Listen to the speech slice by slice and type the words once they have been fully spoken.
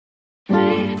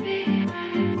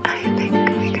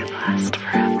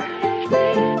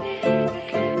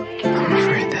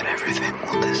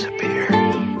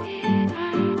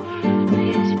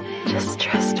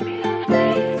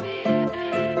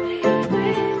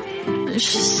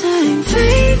She's saying,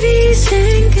 baby,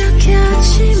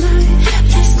 생각하지만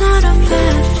there's not a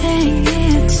bad thing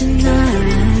here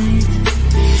tonight.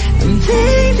 And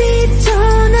baby,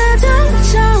 떠나도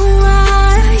좋아.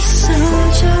 있어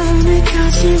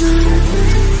오늘까지만.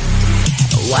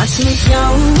 Watch me go.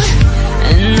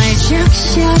 날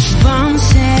적셔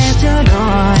밤새도록.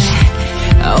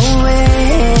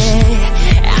 away.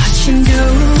 아침도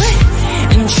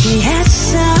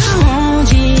취했어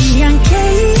오지 않게.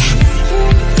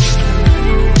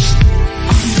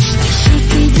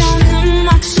 시키던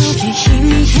음악 속에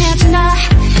희미해지나.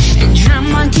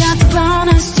 드라마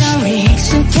같은 스토리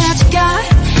익숙해질까.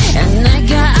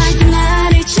 내가 알던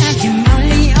나를 찾기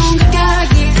멀리 온 것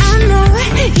같기. I know,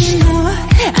 you know,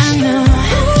 I know.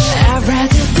 I'd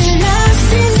rather be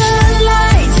lost in the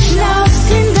light, lost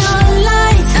in the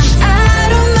light. I'm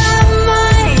out of my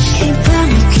mind. 이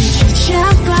밤을 그저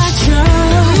잡아줘.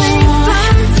 매일 밤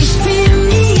you spin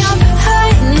me up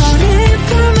high. 너를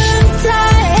부르면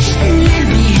die. Let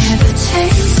me have a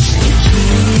taste.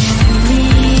 Give me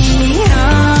a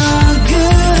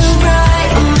good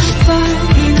ride. I'm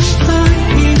falling, I'm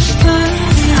falling, I'm falling.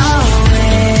 Oh,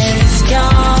 it's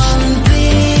gonna be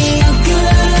a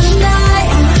good night.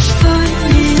 I'm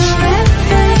falling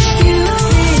forever, you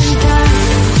and I.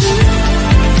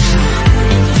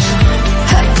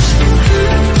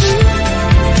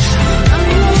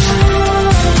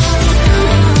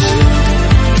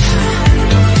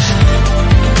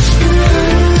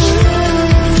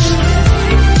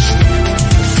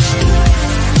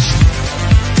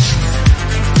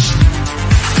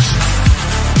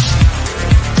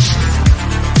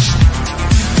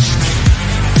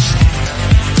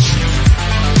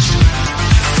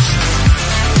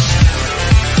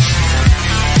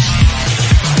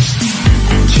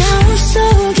 겨울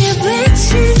속에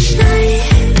비친 나이.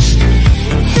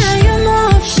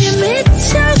 하염없이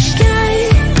미쳐가.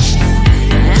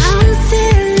 I'm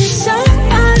feeling so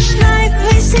alive,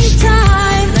 wasting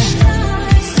time.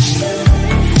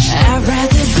 I'd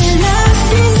rather be lost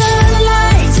in the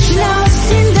light, lost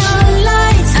in the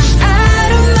light. I'm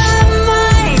out of my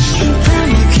mind. 이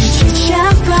밤을 그저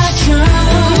잡아줘.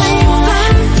 매일 밤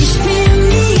you spin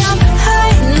me up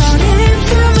high. 너를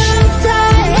부르면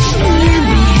die. Let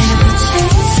me have a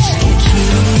taste.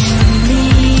 Give me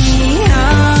a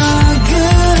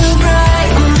good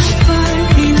ride. I'm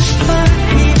falling, I'm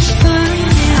falling, I'm falling.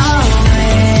 Oh,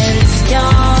 it's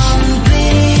gonna be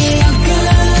a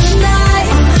good night.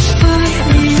 I'm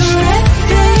falling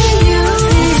forever, you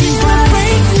and I.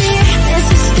 Break me, this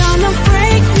is gonna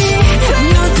break me.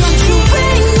 No, don't you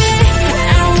break me.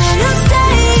 I wanna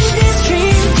stay in this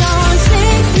dream. Don't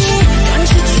save me, don't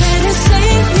you try to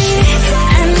save me.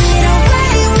 I need a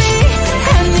way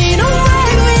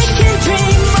we can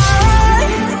dream on.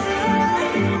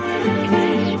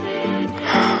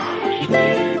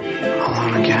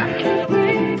 Alone again.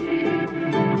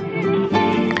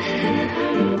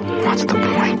 What's the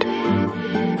point?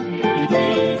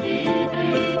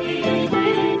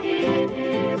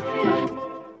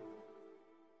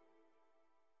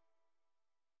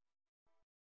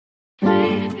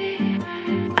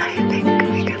 I think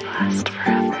we could last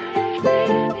forever.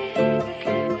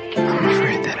 I'm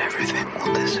afraid that everything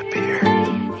will disappear.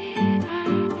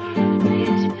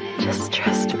 Just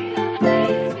trust me.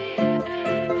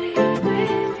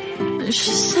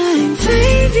 She's saying,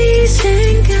 baby,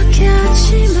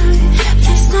 생각하지만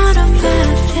there's not a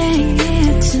bad thing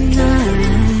here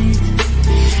tonight.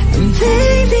 And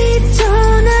baby,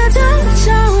 떠나도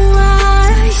좋아.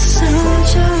 있어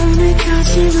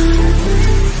오늘까지만.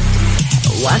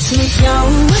 Watch me go.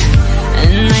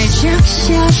 날 적셔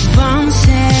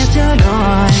밤새도록.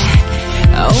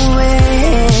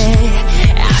 away.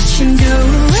 아침도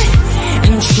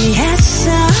취했어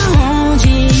오지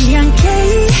않게.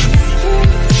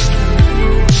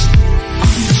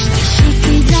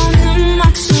 시키던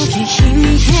음악 속에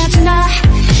희미해지나.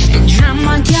 드라마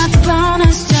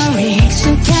같은 스토리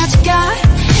익숙해질까.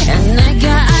 내가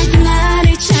알던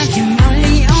나를 찾기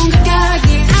멀리 온 것 같기.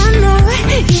 I know,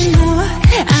 you know,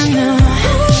 I know.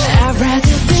 I'd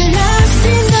rather be lost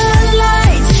in the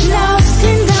light, lost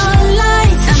in the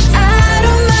light. I'm out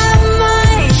of my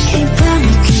mind. 이 밤을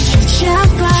그저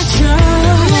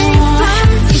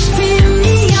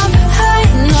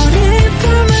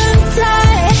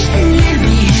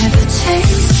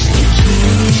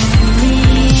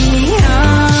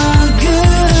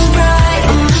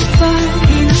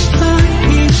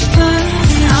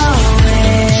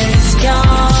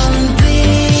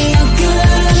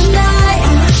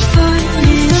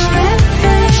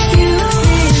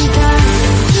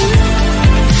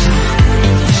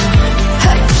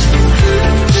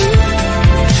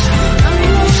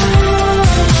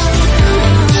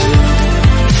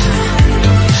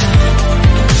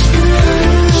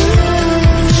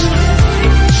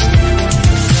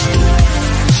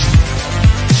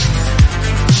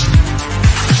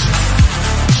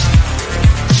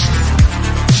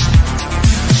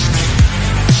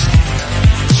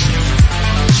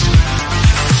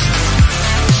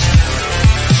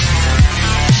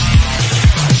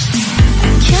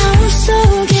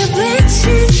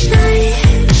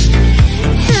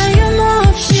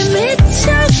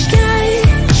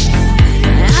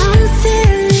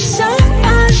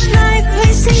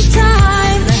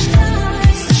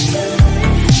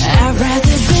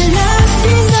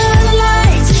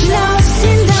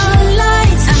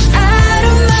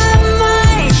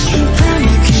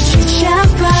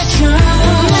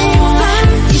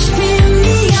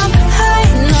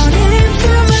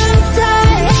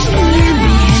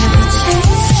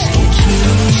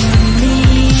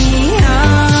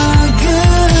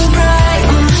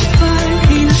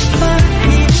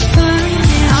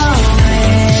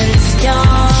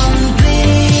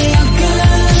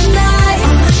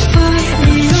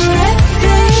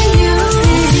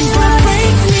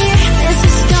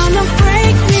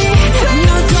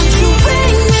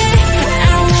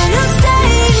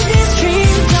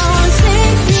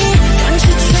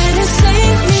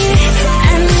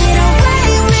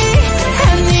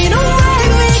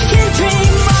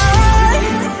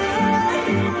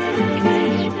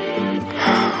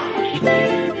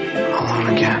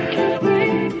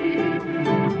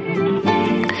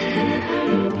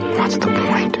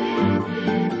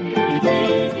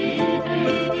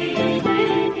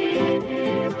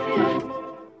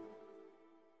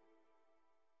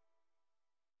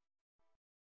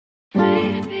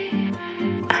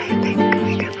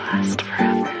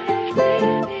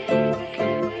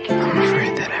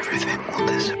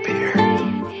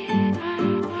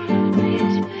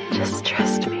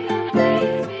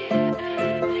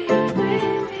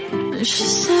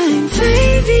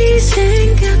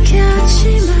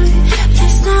생각하지만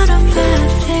there's not a bad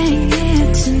thing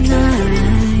here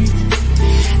tonight.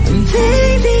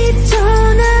 Baby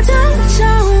떠나도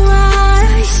좋아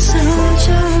있어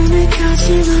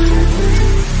오늘까지만.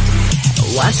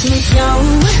 Watch me go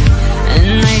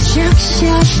날 적셔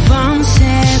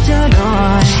밤새도록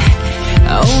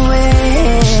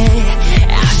away.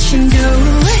 아침도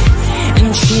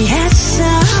취했어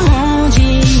오지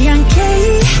않게.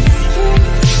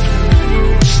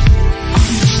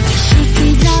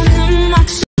 시키던 음악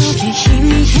속에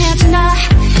희미해지나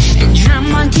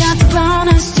드라마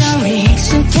같은 스토리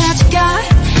익숙해질까.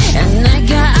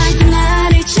 내가 알던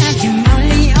나를 찾기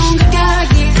멀리 온 것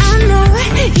같기. I know,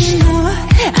 you know,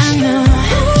 I know.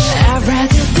 I'd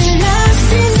rather be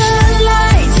lost in the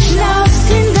light, lost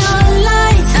in the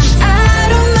light. I'm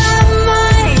out of my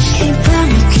mind. 이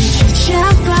밤이 그저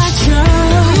잡아줘.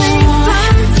 매일 밤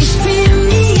you spin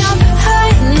me up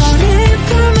high. 너를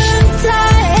부르면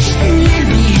die. Let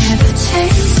me have a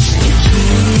taste.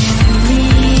 Give me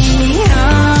a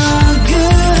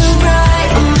good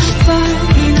ride. On a fun,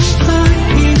 oh,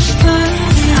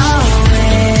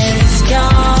 it's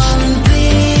gonna be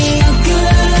a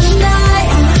good night.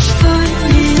 On a fun,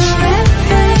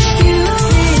 forever you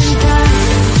and I.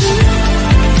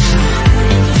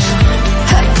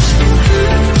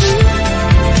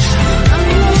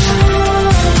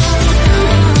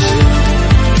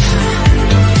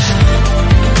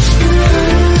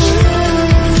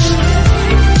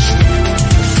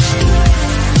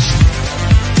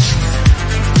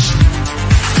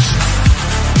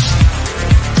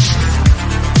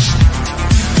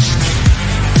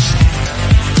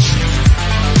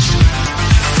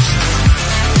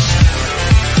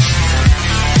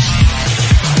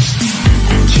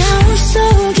 겨울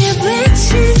속에 비친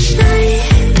나이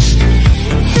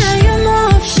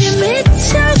하염없이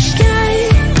미쳐가.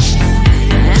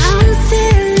 I'm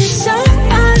feeling so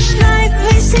alive,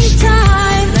 wasting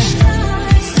time.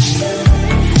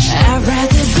 I'd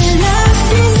rather be lost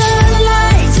in the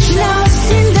light, lost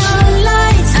in the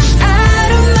light. I'm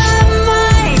out of my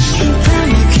mind. 이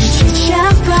밤이 그저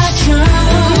잡아줘.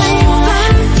 매일 밤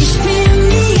you spin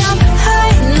me up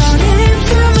high. 너를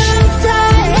부르면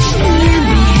die. Let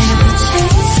me have a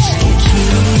taste.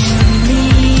 Give me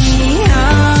a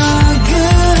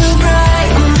good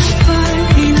ride. On a fun,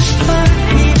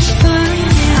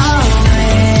 oh,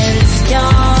 it's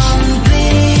gonna be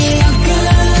a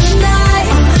good night.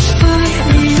 On a fun,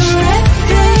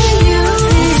 forever you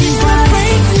and I.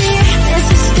 Break me, this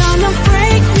is gonna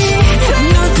break me.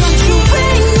 No, don't you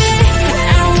break me.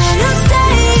 I wanna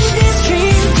stay in this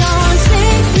dream. Don't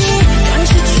save me, don't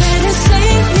you try to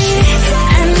save me.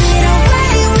 I need a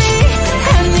way we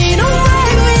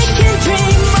can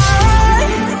dream more.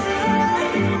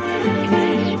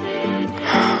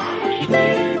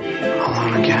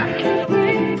 Alone again.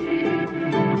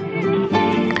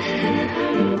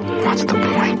 What's the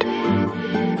point?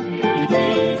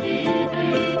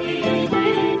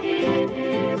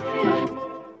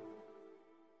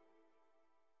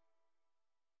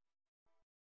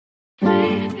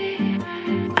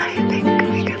 I think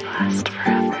we could last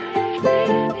forever.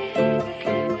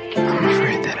 I'm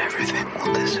afraid that everything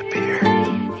will disappear.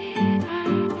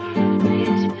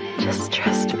 Just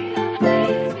trust me.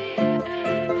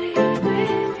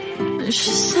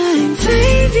 She's saying,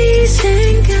 baby,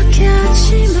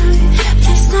 생각하지만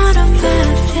there's not a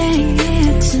bad thing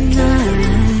here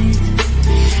tonight.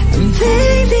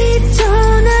 Baby,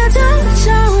 떠나도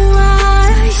좋아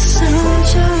있어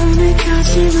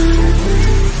오늘까지만.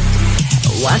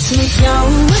 Watch me go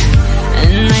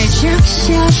날 적셔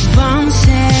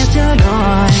밤새도록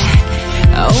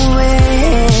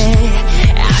away.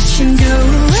 아침도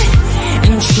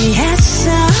취했어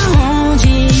오지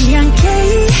않게.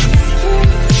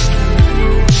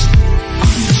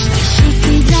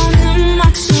 시키던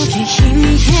음악 속에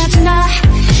힘이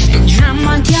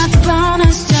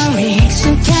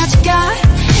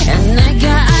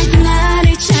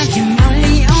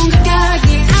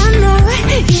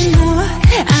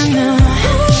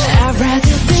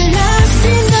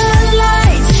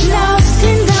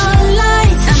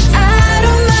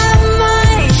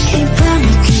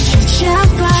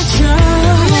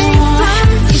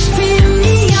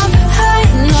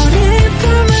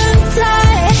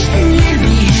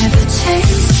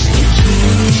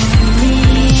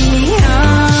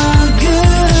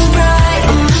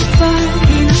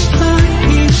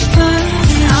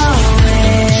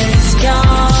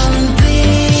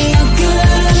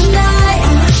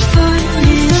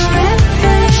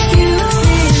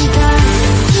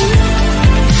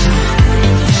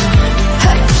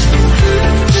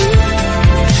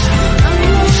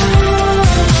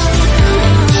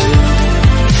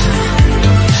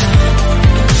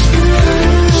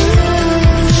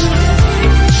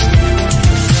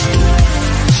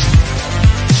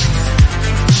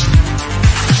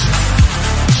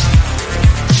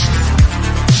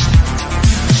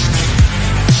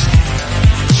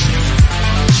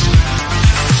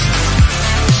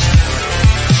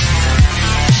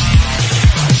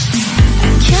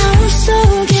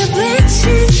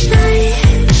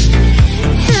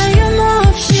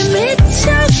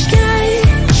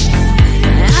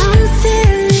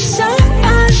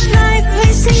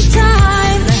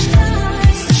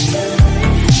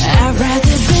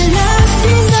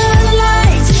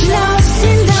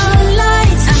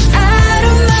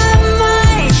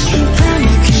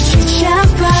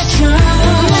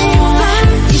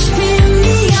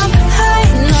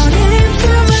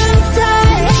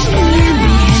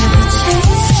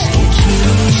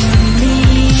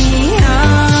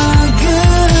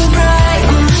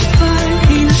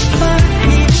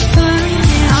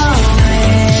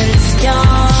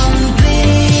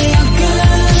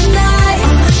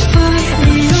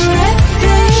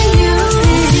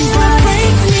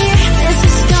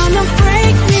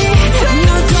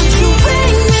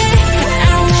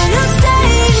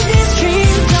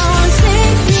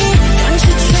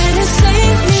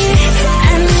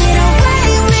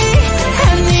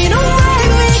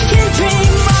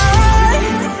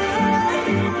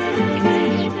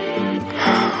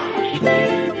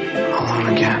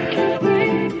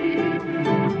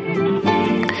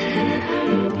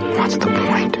What's the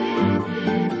point?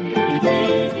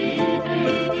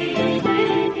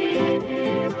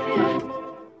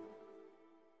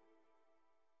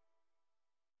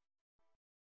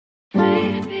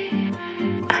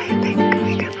 I think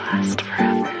we could last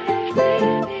forever.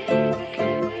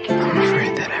 I'm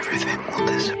afraid that everything will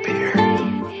disappear.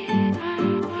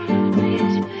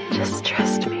 Just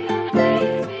trust me.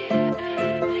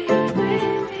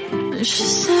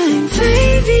 She's saying,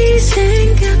 baby,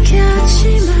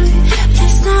 saenggakaji,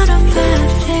 there's not a bad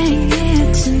thing here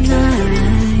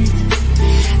tonight.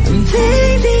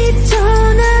 Baby,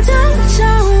 tteonado,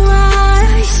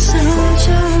 좋아했어,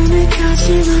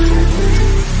 오늘까지만.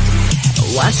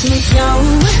 Watch me go,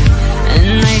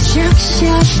 날 적셔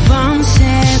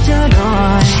bamsaedorok.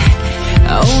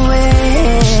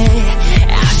 away.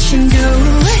 Achimdo,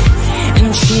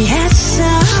 Chwihaeseo,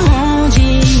 오지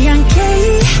않게.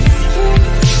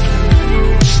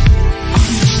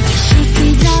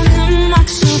 시키던 음악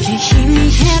속에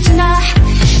희미해지나.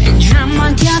 드라마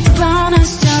같은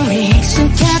스토리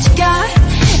익숙해져가.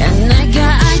 내가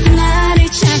알던 나를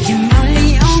찾기 멀리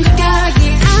온 것 같기.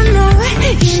 I know,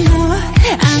 you know,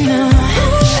 I know.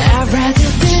 I'd rather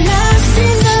be lost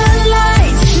in the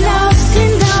light, lost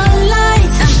in the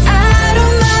light. I'm out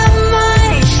of my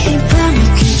mind. 이 밤이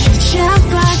그저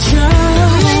잡아줘.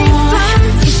 매일 밤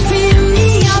you spin me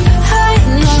up high.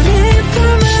 너를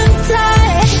부르면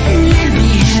die. Let me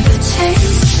have a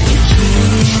taste.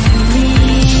 Give me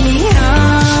a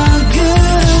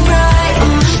good ride.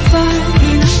 On a fire,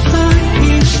 in a fire,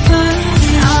 in a fire.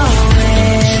 Oh,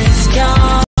 it's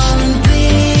gonna be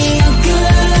a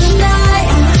good night.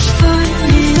 On a fire,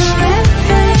 in a red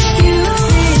face, you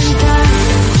and I.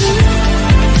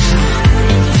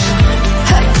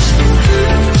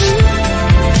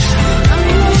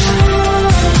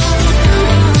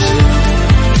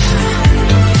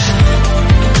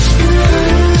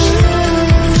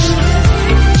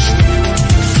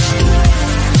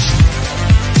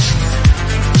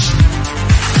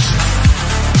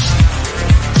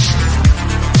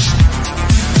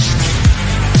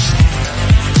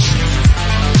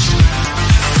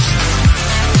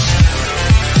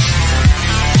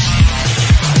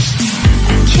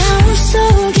 겨울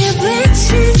속에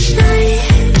비친 나이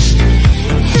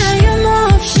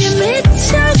하염없이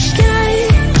미쳐가.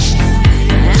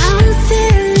 I'm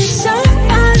feeling so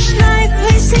alive,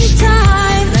 wasting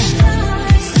time.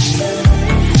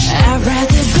 I'd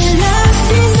rather be lost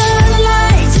in the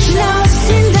light, lost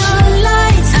in the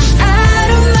light. I'm out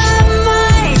of my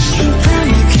mind. 이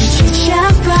밤이 그저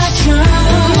잡아줘.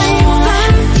 매일 밤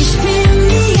you spin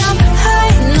me up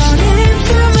high. 너를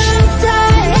부르면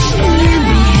die. Let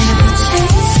me have a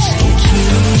taste.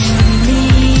 Give me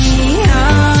a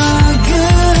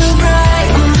good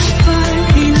ride. On a fire,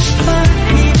 in a fire,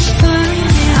 in a fire.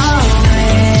 Oh,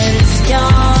 it's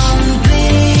gonna be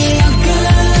a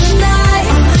good night.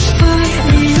 On a fire,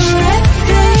 in a red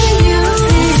flame. You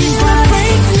this is gonna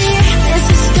break me. This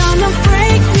is gonna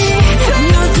break me.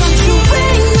 No, don't you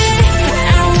wake me.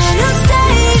 I wanna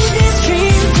stay in this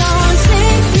dream. Don't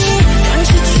save me. Don't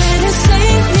you try to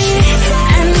save me.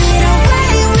 I need a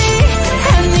way we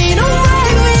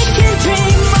can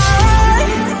dream more.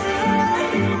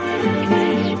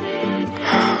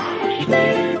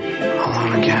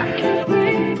 Alone again.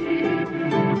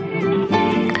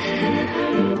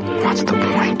 What's the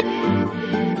point?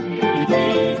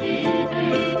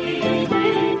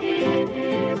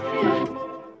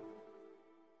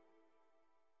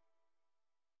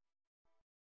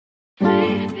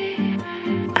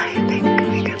 I think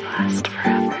we could last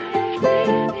forever.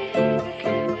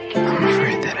 I'm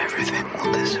afraid that everything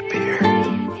will disappear.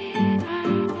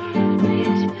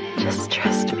 Just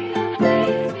trust me.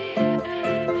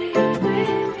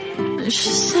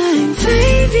 She's saying,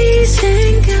 baby,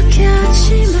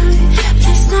 saenggakaji,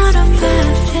 there's not a bad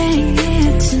thing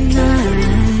here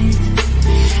tonight.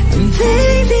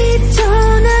 Baby,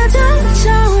 tteonado,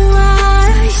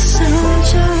 좋아했어,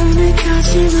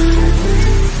 오늘까지만.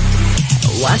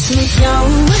 Watch me go,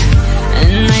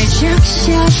 날 적셔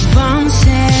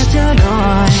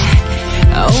bamsaedorok.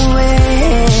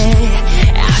 away.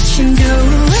 Achimdo,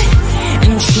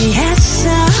 Chwihaeseo,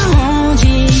 오지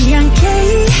않게.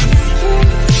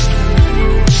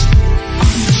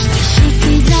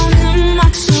 시키던 음악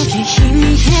속에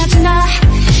희미해지나.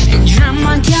 드라마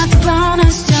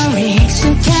같은 스토리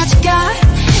익숙해져가.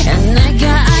 내가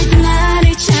알던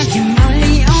나를 찾기 멀리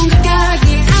온 것 같기.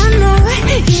 I know,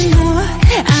 you know,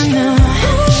 I know.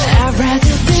 I'd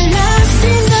rather be lost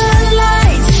in the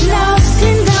light, lost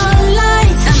in the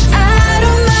light. I'm out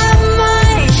of my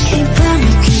mind. 이 밤이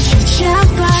그저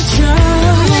잡아줘.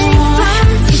 매일 밤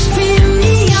you spin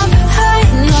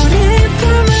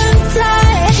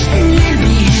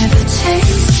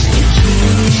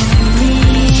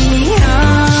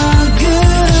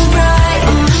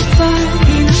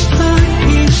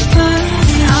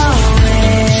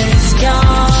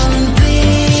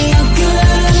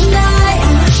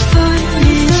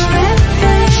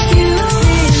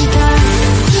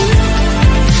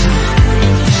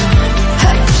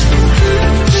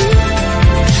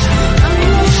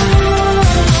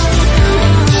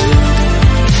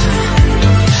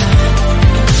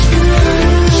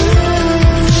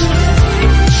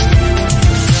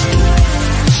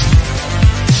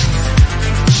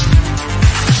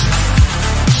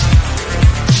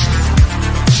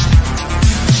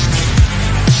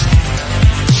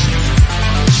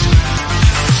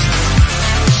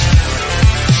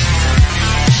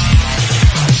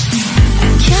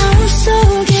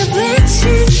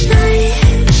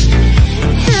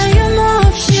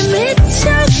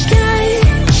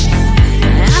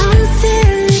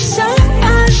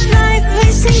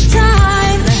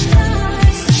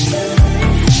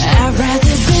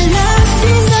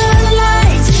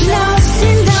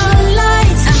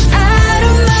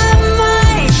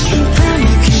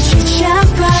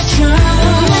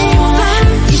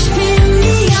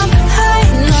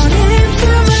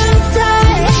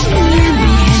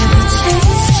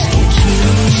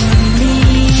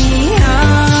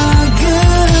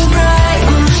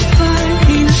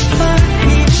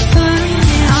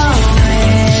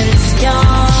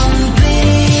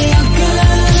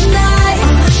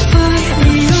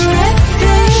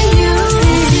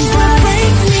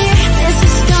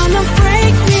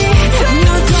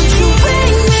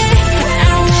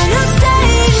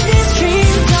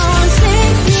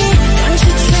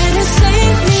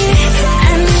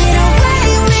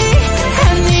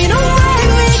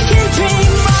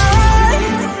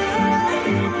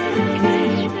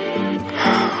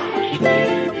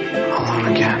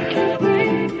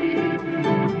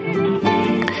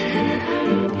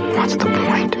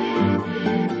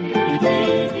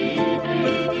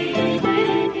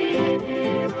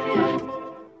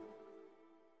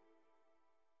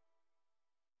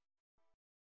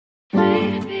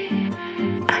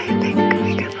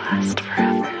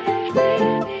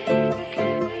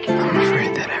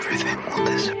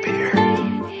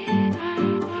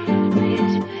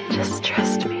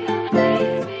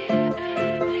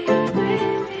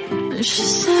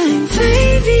She's saying,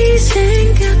 baby,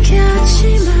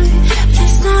 saenggakaji.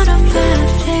 There's not a bad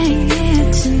thing here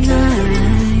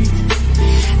tonight.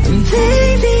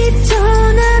 Baby,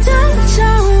 tteonado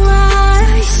좋아.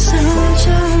 있어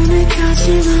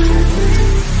오늘까지만.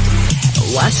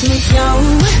 Watch me go.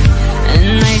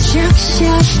 날 적셔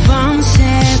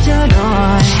bamsaedorok.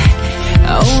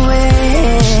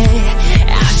 away.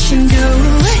 Achimdo.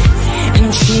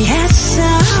 Chwihaeseo.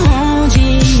 오지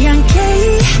않게.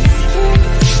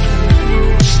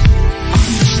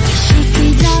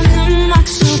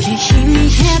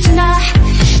 Huimihaejin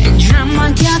drama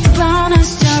gateun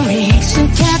story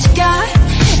Iksukaejyeo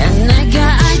Nega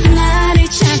알던 나를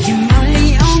찾기 멀리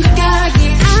온 것 같기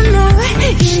I know,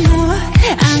 you know,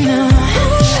 I know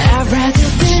I'd rather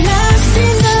be lost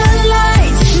in the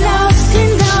light, lost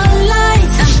in the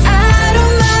light. I'm out of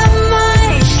my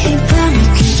mind. 이 밤이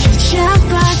그저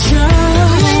잡아줘.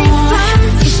 매일 밤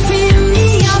you spin me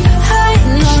up high.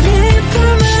 너를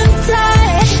부르면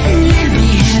die. Let me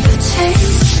have a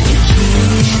taste.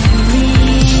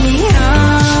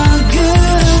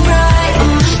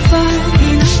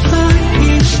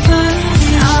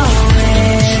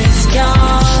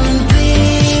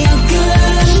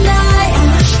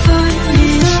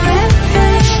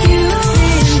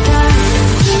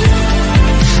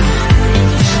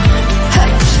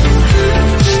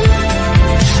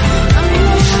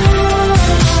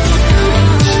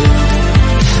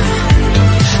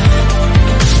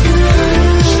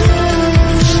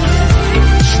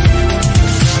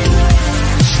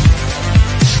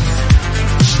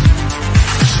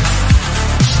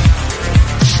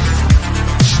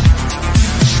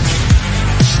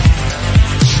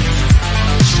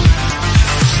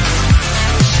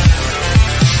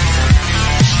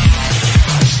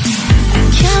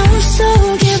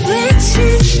 Soge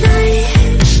waiting night.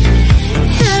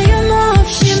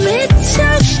 하염없이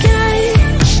미쳐가요.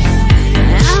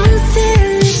 I'm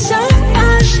feeling so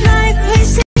alive,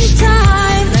 wasting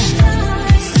time.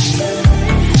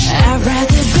 I'd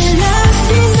rather be lost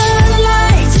in the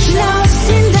light, lost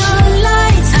in the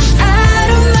light. I'm out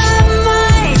of my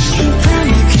mind. 이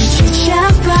밤이 그저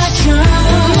잡아줘.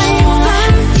 매일 밤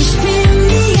you spin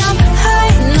me up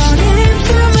high. 너를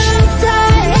부르면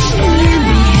die. Let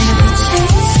me have a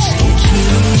taste.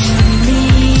 Give me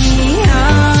a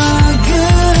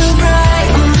good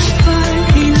ride.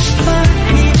 In a fun.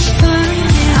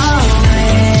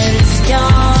 Always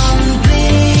gonna be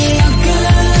a good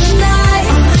night.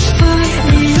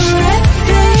 Forever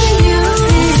you.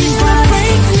 This is what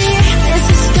break me. This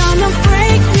is gonna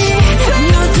break me.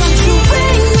 No, don't you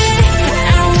break me.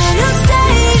 I wanna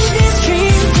stay in this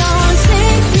dream. Don't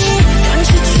save me. Don't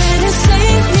you try to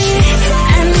save me.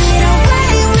 I need a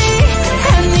way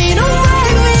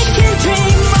we can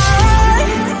dream more.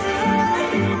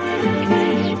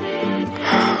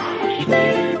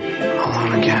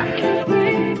 Alone again.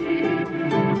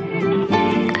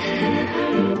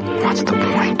 What's the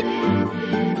point?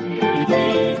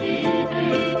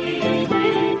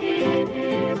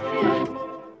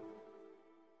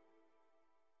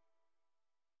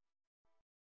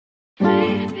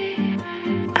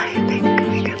 I think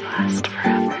we could last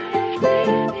forever.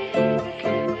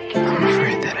 I'm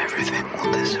afraid that everything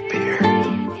will disappear.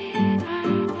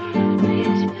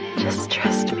 Just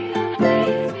trust me.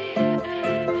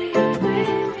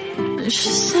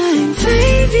 She's saying,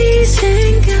 baby,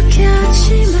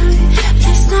 saenggakaji.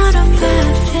 There's not a bad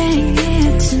thing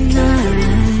here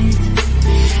tonight.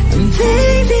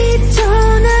 Baby,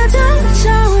 tteonado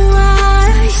좋아.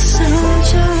 있어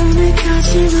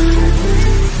오늘까지만.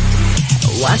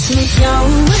 Watch me go.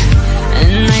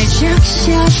 날 적셔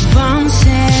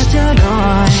bamsaedorok.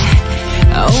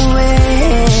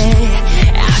 away.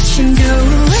 Achimdo.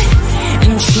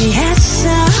 Chwihaeseo.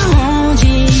 오지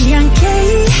않게.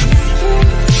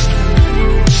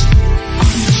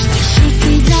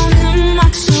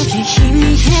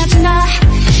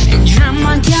 Huimihaejin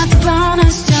drama gateun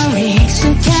story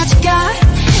Iksukaejyeo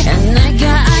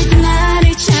Nega 알던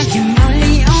나를 찾기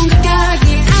멀리 온 것 같기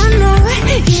I know,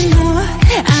 you know,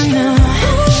 I know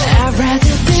I'd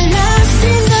rather be lost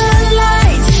in the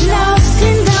light, lost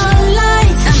in the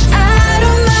light. I'm out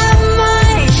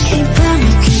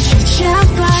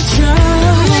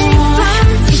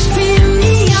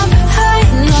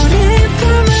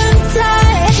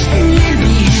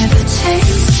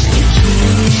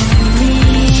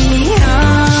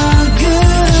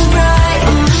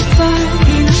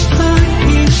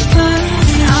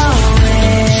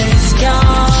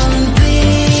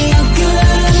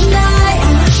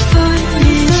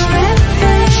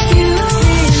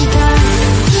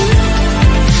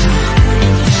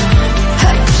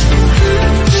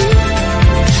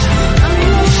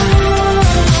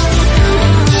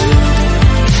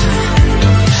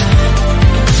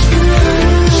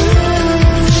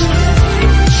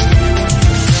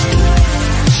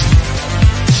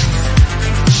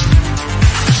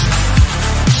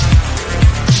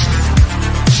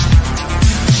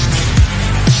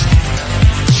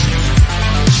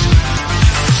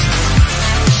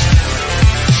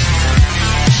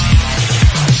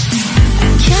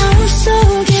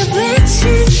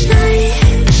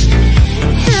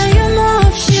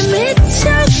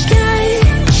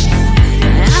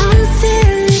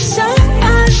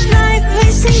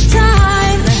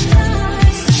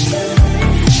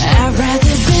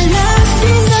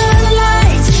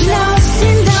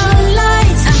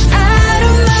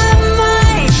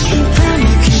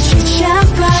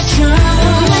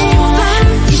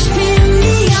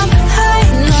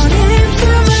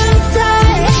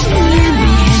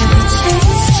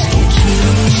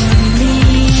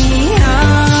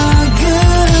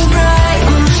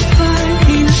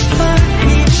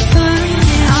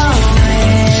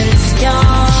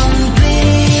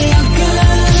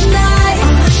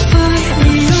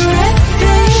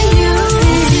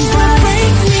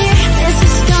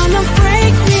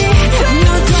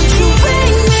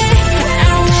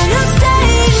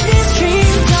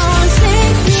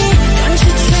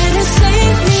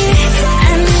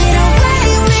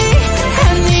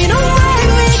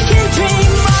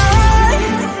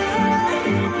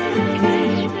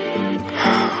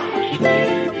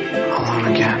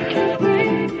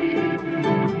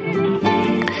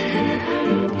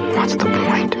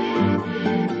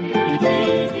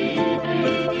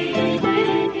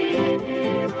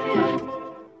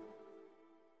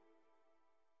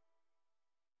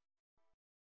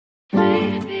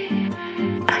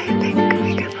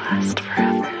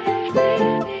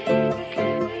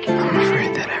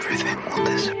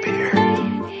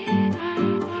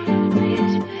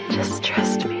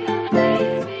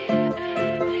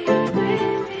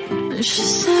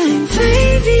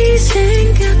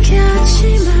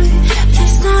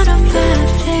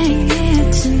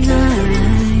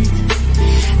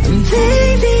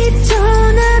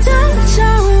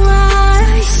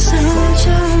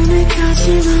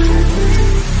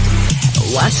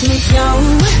Watch me go,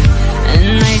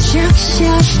 날 적셔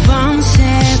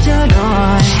밤새도록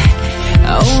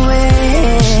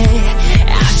away.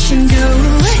 아침도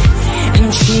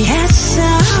취했어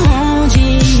오지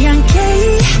않게.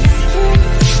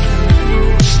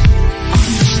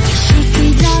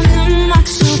 시키던 음악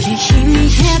속에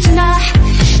희미해지나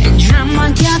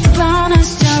드라마 같은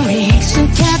스토리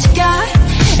익숙해져가.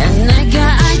 내가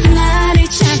알던 나를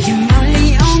찾기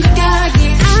멀리 온 것 같기.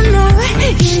 I know,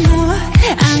 you know,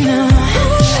 I know.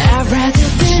 I'd rather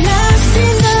be lost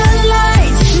in the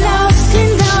light, lost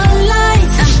in the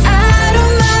light. I'm out of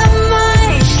my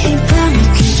mind. 이 밤이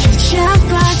그저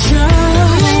잡아줘.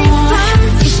 매일 밤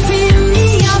you spin me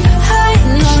up high.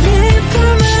 너를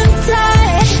품은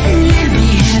die. Let me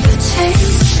have a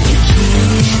taste.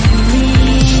 Give me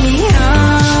a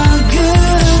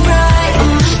good ride.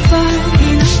 On a fire,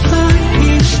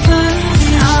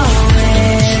 oh,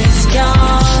 it's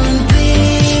gonna be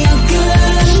a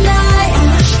good night. On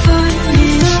a fire,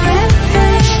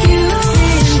 forever you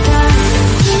and I.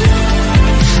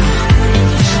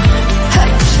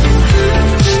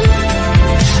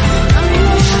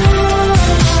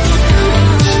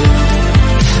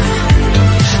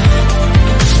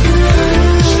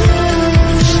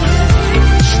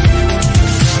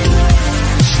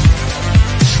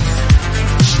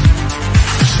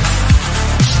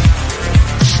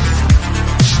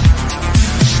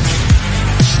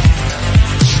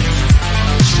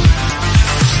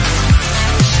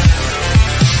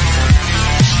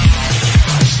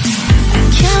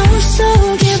 겨울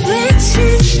속에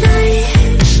비친 나이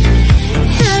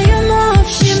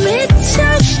하염없이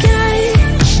미쳐가.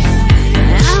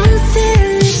 I'm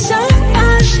feeling so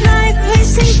alive,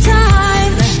 wasting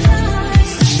time.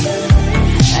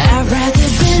 I'd rather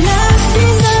be lost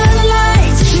in the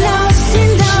light, lost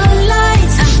in the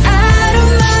light. I'm out of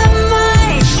my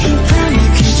mind. 이 밤이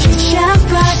그저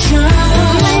잡아줘.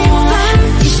 매일 밤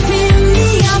you spin me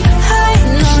up high.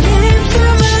 너를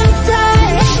품은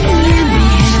die. Let me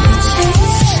have a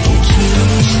taste. Give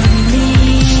me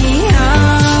a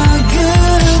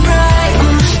good ride.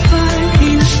 On a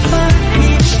fire,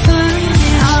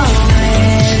 oh,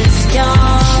 it's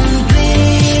gonna be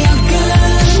a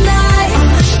good night. On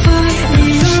a fire,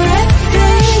 forever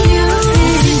you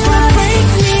and I. Break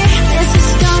me, this is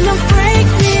gonna break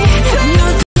me. No,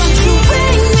 don't you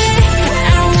break me.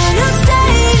 I wanna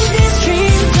stay in this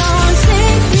dream. Don't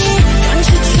save me, don't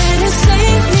you try to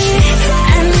save me.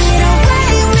 I need a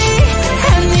way we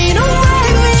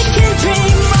can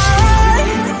dream more.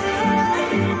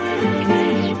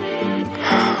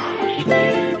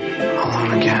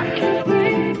 Alone again.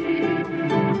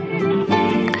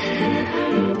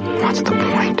 What's the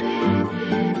point?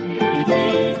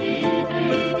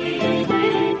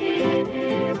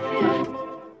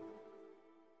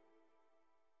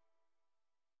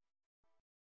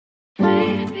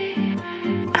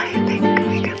 I think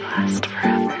we could last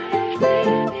forever.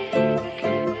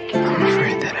 I'm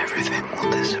afraid that everything will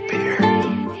disappear.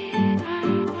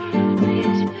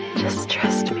 Just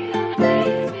trust me.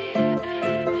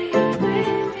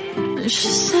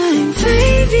 She's saying,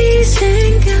 baby,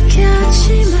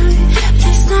 생각하지만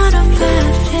there's not a bad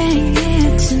thing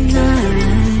here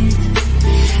tonight.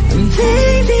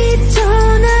 Baby,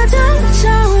 떠나도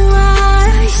좋아.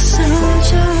 있어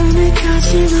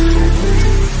오늘까지만.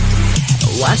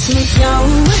 Watch me go,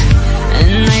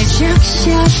 날 적셔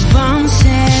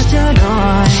밤새도록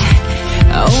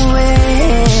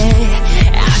away.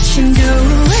 아침도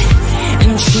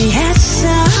취했어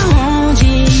오지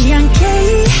않게.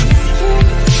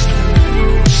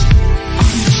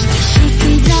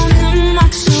 시키던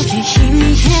음악 속에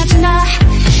희미해지나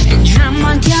드라마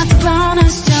같은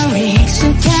스토리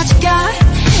익숙해져가.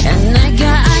 내가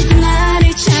알던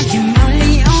나를 찾기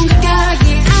멀리 온 것 같기.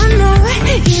 I know,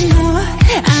 you know,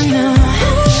 I know.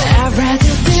 I'd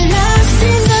rather be lost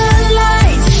in the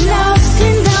light, lost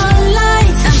in the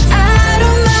light. I'm out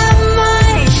of my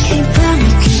mind. 이 밤이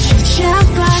그저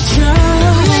잡아줘.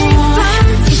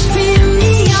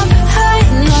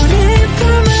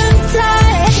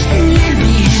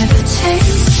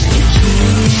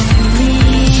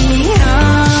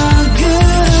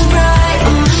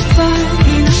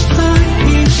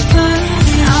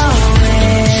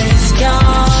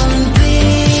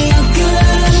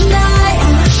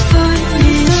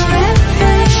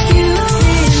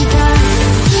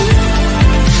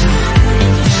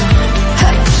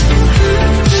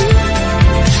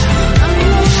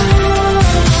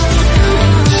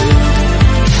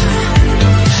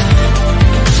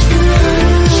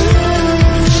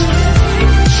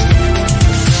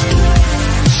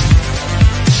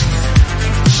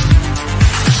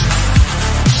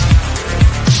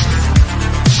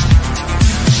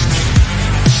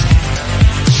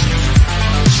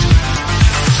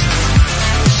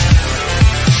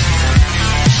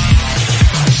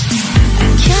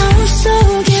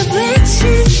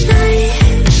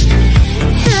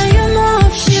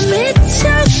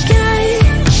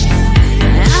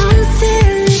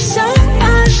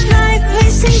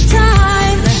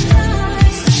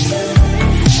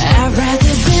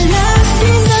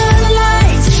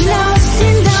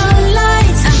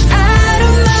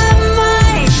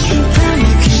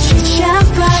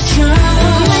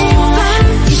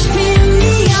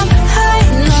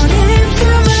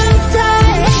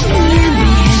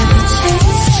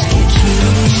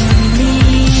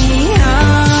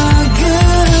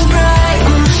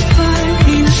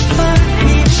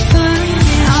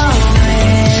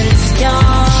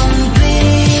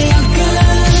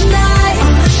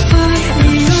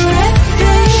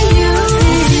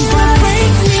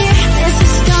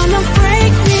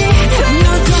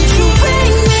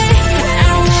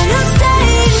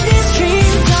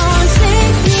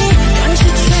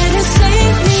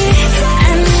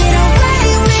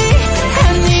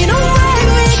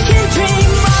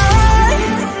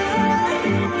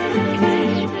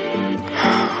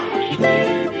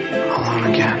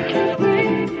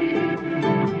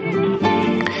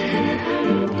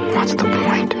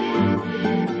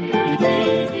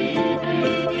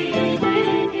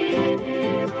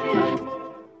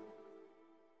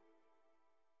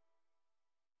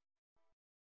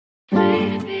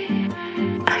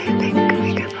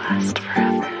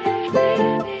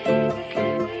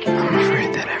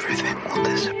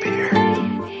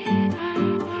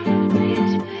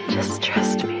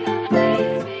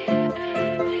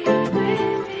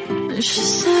 She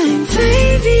said,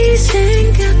 baby,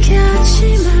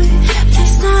 saenggakaji,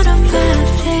 there's not a bad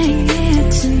thing here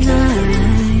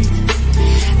tonight.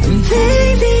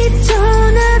 Baby,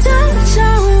 tteonado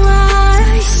좋아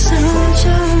있어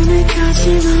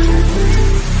오늘까지만.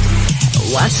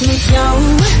 Watch me go,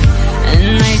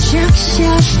 날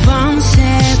jeoksyeo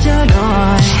bamsaedorok.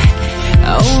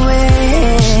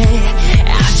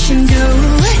 Achimdo,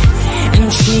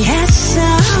 Chwihaeseo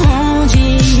오지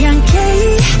않게.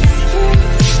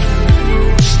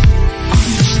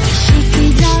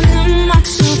 시키던 음악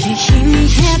속에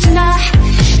희미해지나.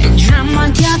 드라마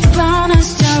같은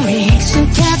스토리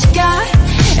익숙해질까.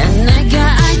 내가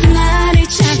알던 나를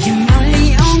찾기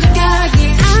멀리 온 것 같기.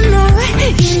 I know,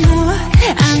 you know,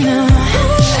 I know.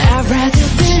 I'd rather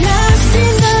be lost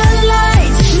in the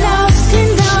light, lost in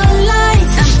the light.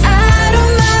 I'm out of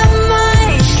my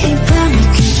mind. 이 밤을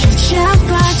그저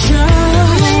잡아줘.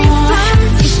 매일 밤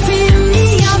you spin me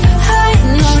up high.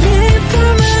 너를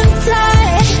부르면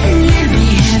die. Let me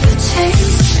have a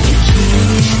taste. Give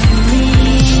me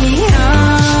a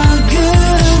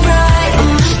good ride.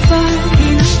 I'm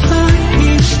falling, I'm falling,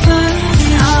 I'm falling.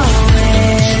 Oh,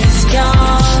 it's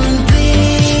gonna be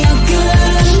a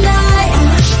good night.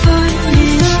 I'm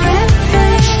falling forever,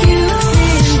 you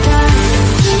and I.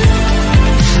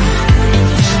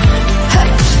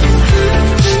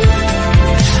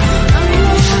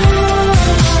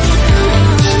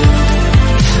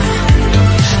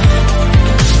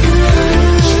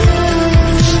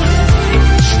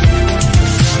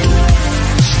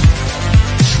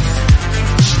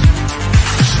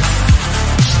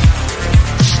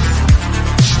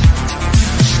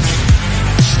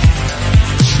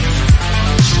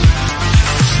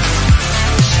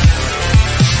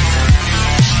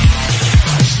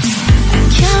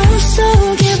 겨울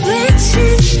속에 비친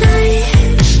나이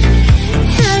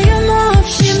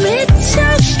하염없이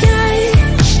미쳐가.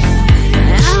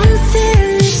 I'm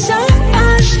feeling so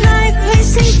alive,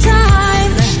 wasting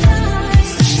time.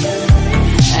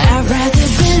 I'd rather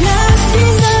be lost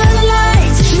in the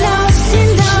light, lost in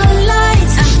the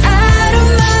light. I'm out of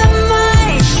my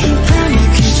mind. 이 밤을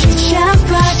그저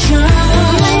잡아줘.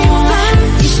 매일 밤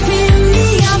you spin me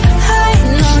up high.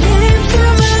 너를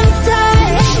부르면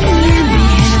die. Let me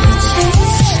have a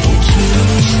taste. Give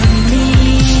me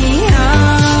a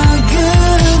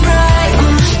good ride.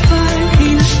 I'm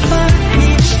falling, I'm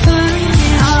falling, I'm falling.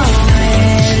 Oh,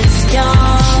 it's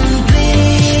gonna be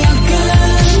a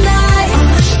good night. I'm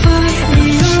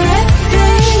falling forever,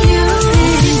 you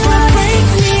and I. Break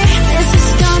me, this is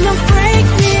gonna break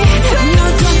me. No,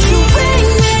 don't you break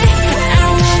me. I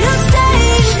wanna stay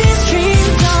in this dream.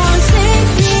 Don't save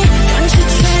me, don't you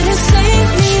try to save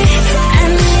me. I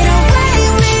need a way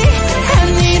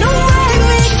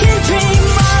we can dream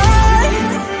on.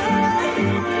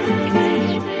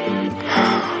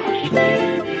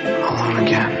 Alone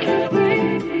again.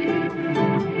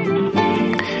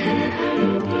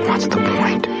 What's the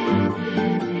point?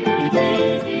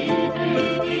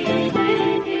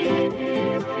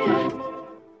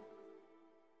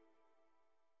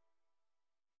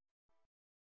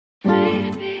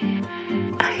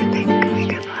 I think we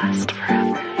could last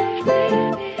forever.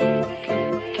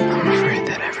 I'm afraid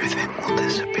that everything will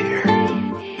disappear.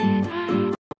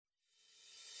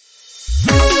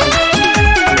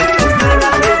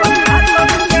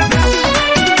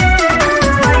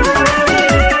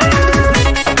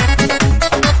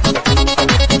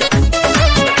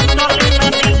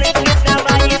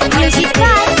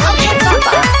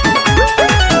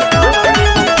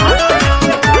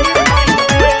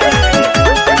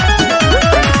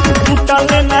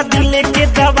 टूटले ना दिल के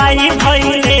दवाई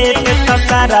भइले ते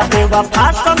सारा बेवफा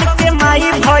सन के माई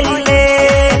भइले।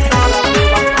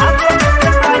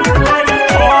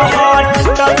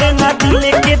 टूटले ना दिल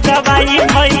के दवाई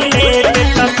भइले ते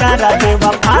सारा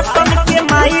बेवफा सन के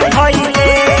माई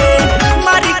भइले।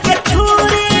 मारी के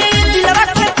छुरी दिलवा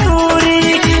के चूरी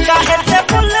काहे ते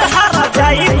बुल हरा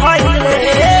जाई भइले।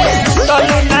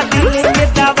 टूटले ना दिल के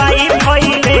दवाई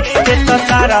भइले ते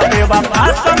सारा बेवफा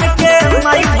सन के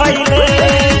माई भइले।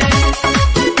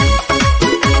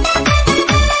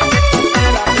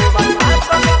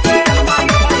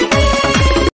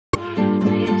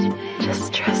 Just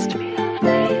trust me.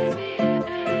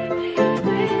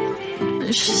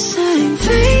 She said,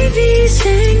 baby,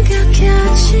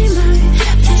 saenggakaji,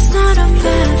 there's not a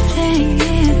bad thing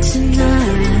here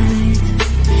tonight.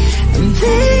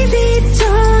 Baby,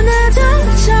 tteonado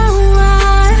좋아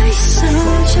있어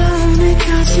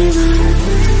오늘까지만.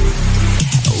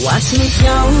 Watch me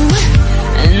go,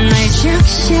 날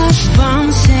jeoksyeo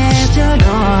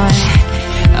bamsaedorok.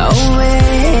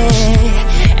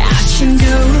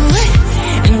 Achimdo,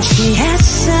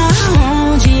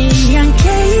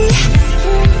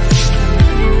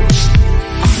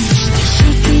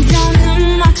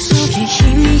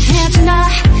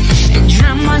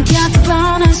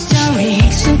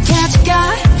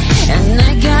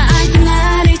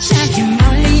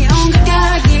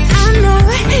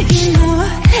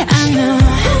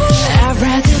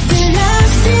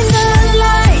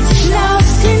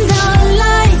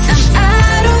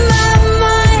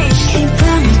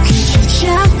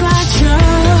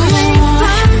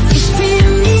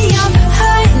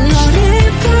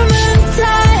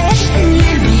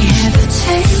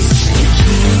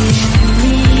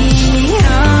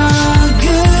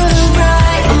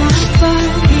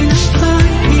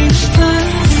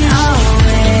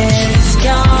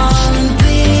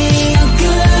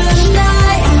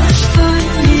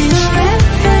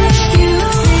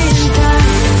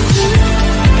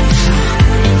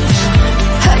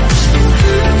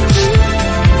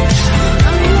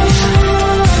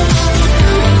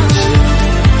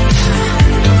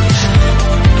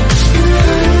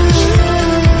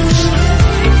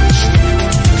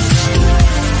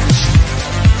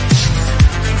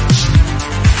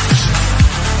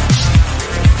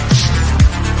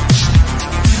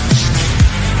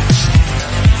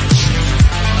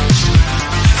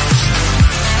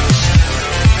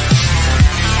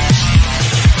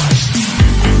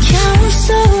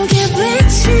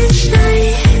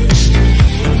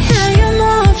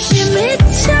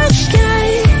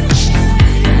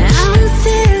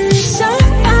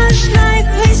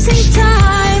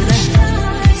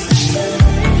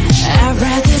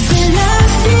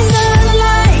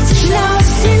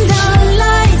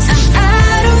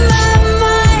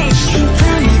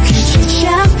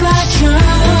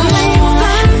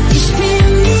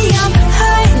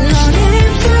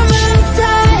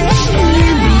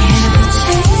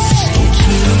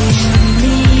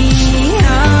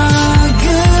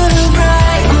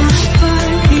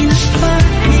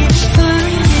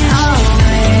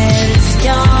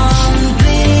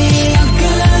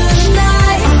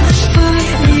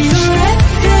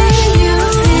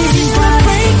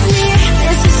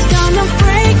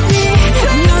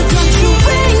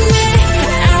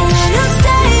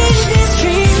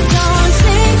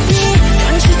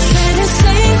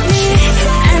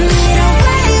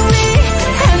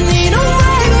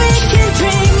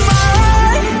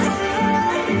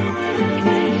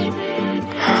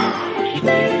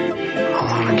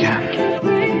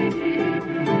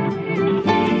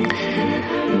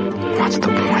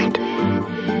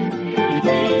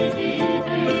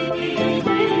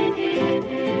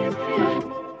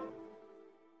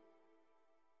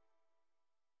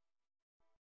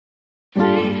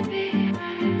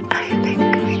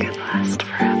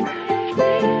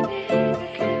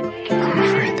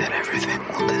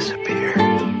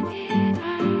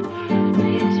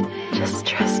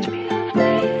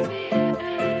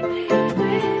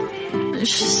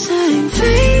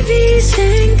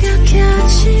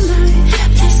 생각하지만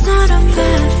there's not a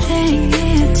bad thing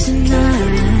here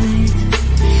tonight.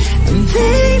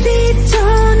 Baby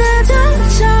떠나도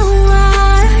좋아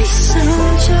있어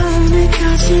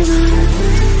오늘까지만.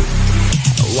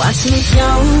 Watch me go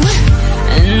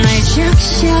날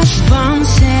적셔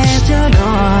밤새도록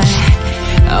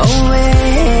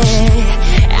away.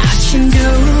 아침도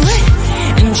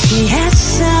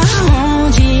취했어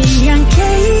오지 않게.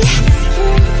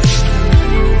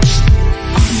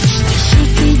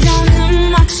 시키던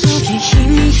음악 속에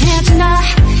희미해지나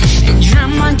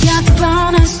드라마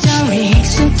같은 story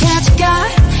익숙해질까.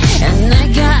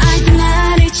 내가 알던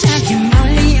나를 찾기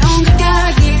멀리 온 것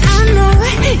같기. I know,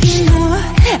 you know,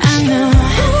 I know.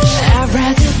 I'd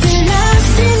rather be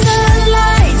lost in the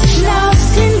light,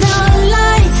 lost in the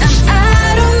light. I'm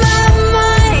out of my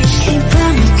mind. 이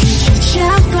밤을 그저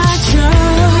잡아줘.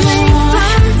 매일 밤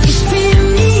you spin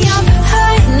me up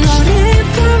high. 너를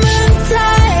부르면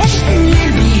die.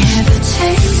 Let me have a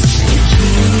taste.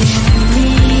 Give me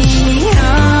a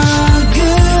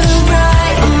good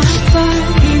ride. I'm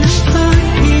falling, I'm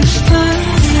falling,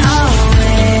 falling. Oh,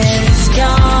 it's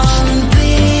gonna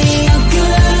be a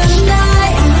good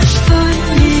night. I'm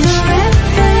falling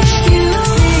wherever you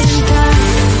think I.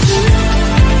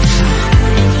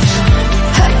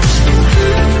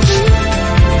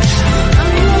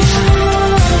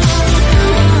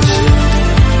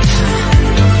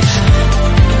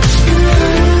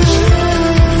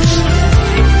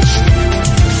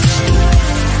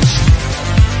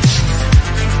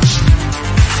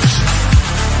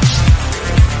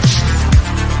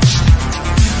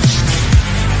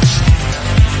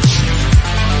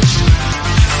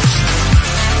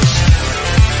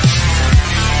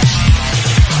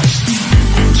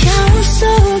 겨울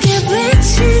속에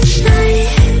비친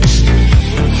night.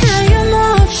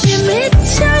 하염없이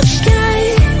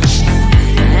미쳐가요.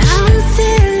 I'm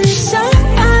feeling so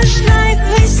alive,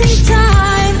 wasting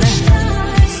time.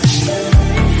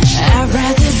 I'd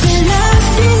rather be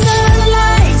lost in the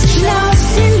light,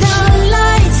 lost in the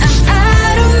light. I'm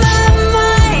out of my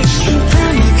mind. 이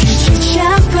밤을 그저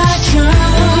잡아줘.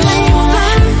 매일 밤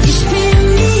you spin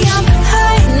me up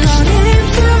high. 너를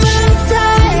부르면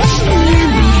die. Let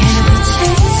me have a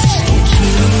taste.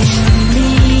 Give me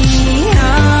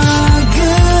a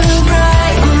good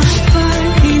ride. I'm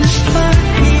falling,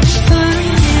 falling, falling.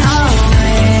 Oh,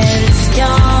 it's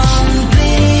gonna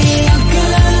be a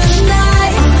good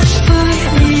night. I'm falling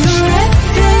wherever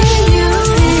you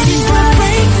think.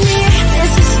 Break me,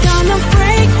 this is gonna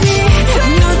break me.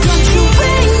 No, don't you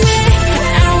wake me.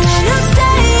 I wanna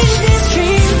stay in this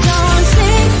dream. Don't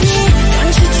save me,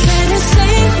 don't you try to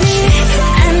save me.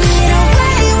 I need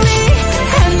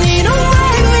a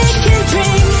way we can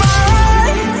dream on.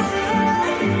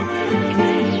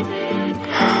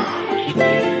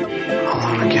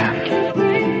 Alone again.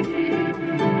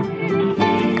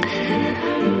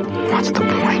 What's the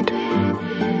point?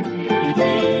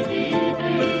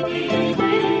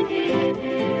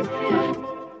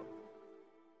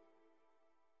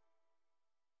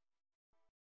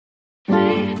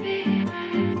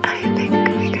 I think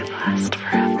we could last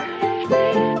forever.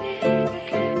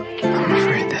 I'm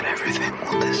afraid that everything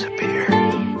will disappear.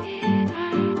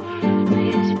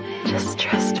 Just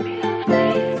trust me.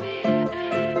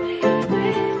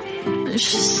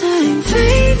 She's saying,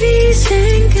 baby,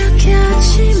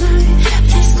 생각하지만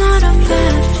there's not a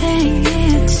bad thing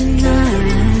here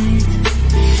tonight.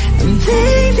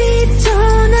 Baby,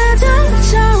 떠나도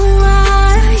좋아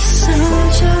있어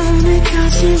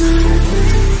오늘까지만.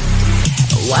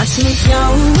 Watch me go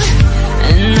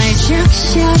날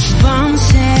적셔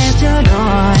밤새도록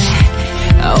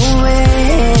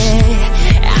away.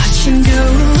 아침도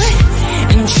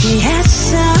취했어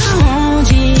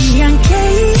오지 않게.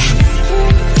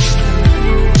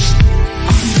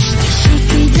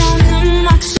 시키던 음악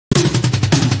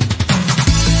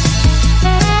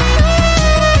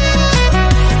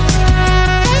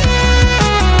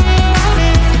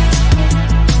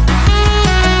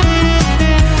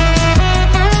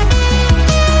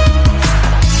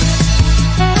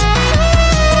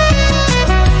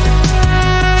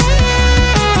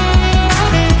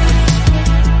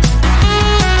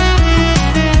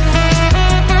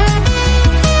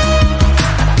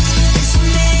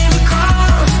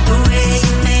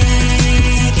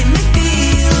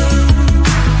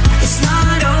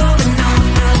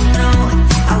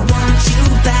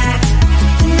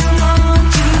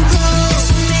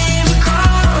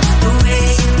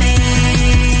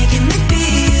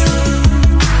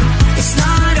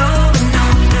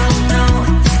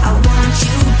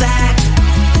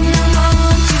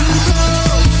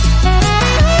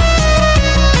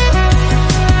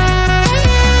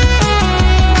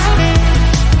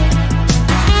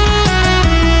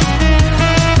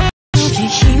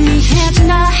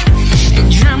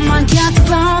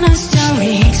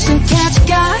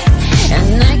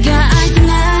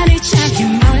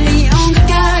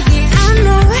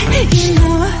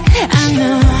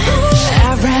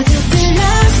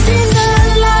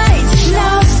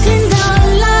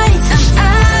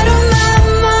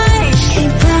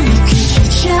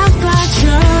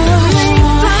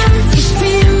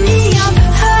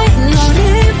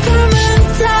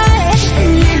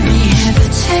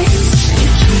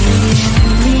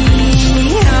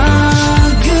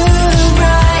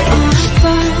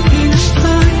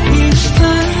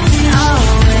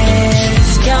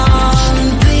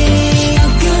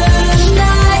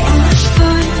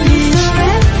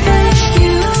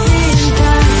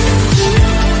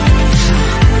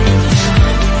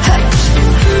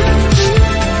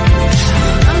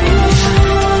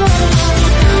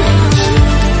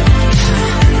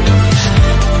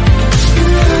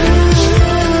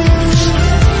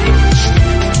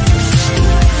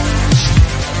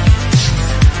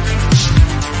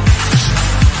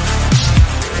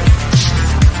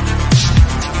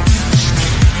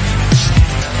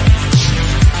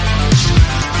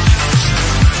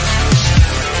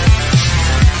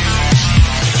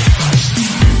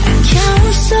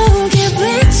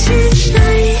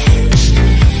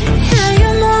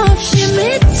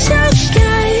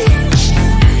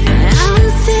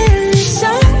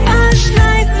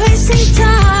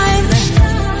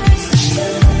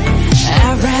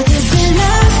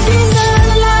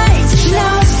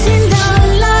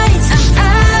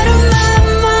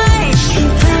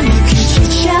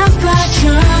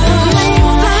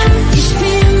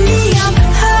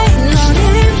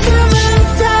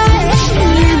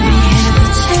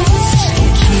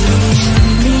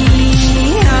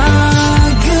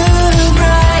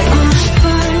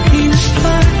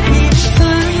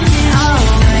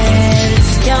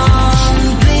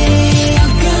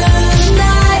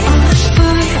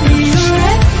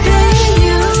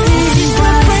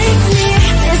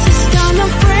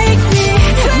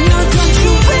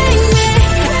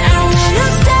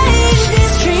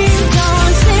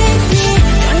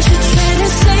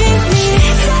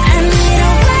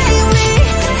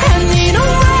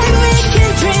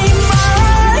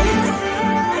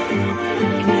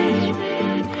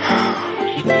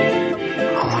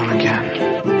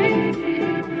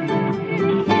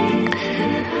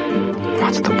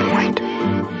What's the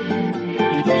point?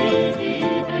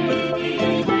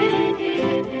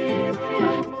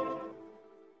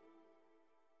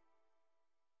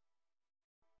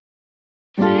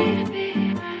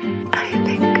 I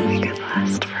think we could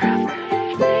last forever.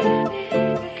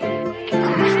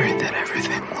 I'm afraid that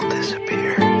everything will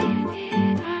disappear.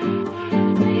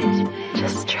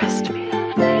 Just trust me.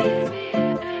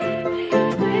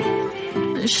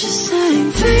 She's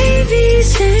saying, baby,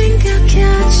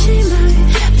 saenggakaji,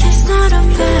 there's not a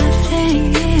bad thing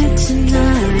here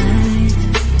tonight.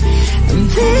 And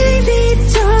baby,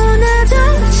 tteonado,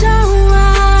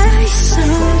 좋아했어,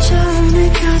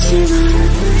 오늘까지만.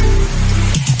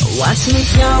 Watch me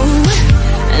go,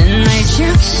 날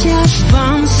적셔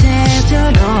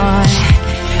bamsaedorok.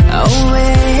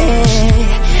 away.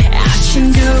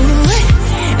 Achimdo,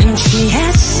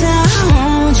 Chwihaeseo,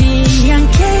 오지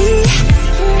않게.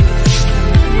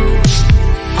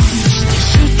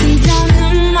 시키던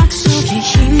음악 속에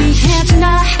힘이 해지나.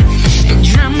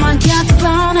 Drama got the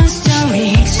bonus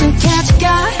story. 익숙해져가.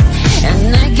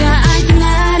 내가 알던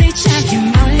나를 찾기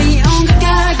멀리 온 것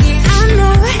같기. I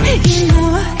know, you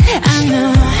know, I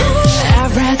know.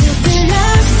 I'd rather be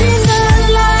lost in the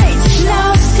lights,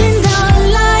 lost in the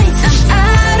lights. I'm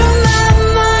out of my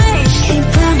mind. 이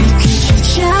밤이 그저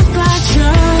잡아줘.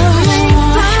 매일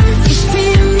밤 you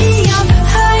spin me up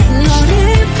high. 너를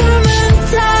부르면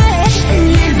die.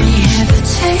 Let me have a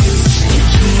taste.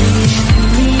 Give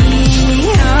me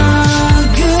a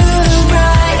good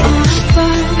ride. On a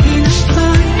fun,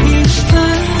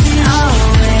 oh,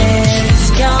 it's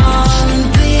gonna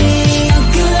be a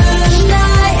good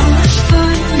night. On a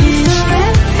fun,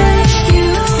 forever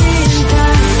you and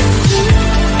I.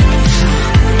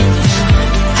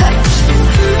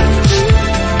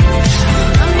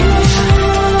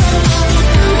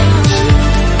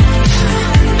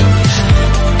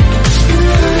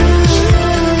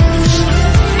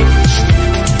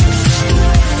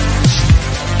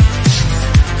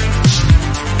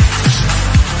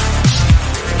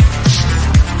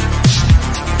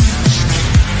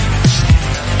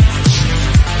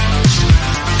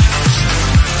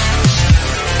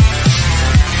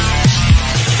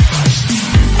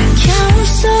 겨울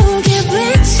속에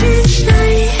비친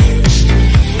나이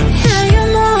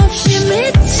하염없이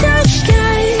미쳐가.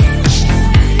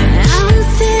 I'm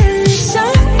feeling so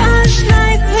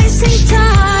alive, wasting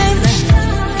time.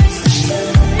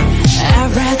 I'd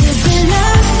rather be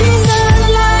lost in the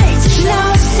lights,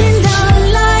 lost in the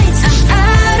lights. I'm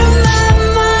out of my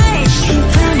mind. 이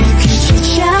밤이 그저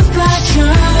잡아줘.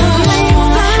 매일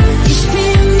밤 you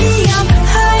spin me up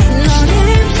high. 너를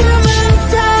부르면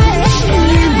die.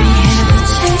 Let me have a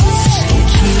taste.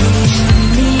 Give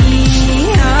me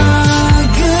a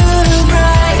good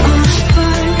ride. On a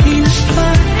fun,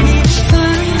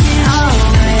 oh,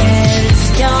 it's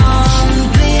gonna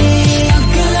be a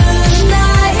good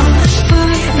night. On a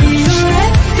fun,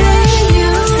 forever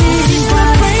you. This is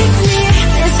what break me.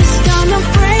 This is gonna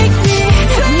break me.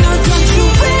 No, don't you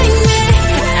break me.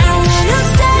 I wanna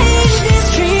stay in this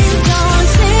dream. Don't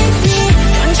save me.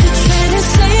 Don't you try to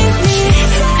save me.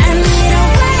 I need a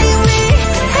way we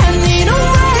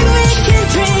can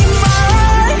dream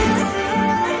on.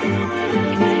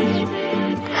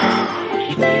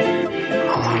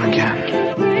 Alone again.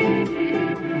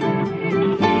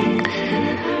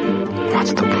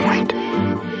 What's the point?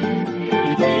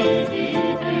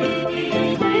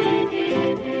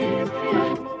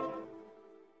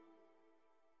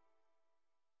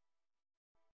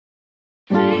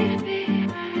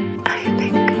 I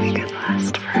think we could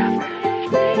last forever.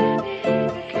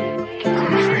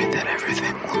 I'm afraid that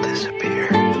everything will disappear.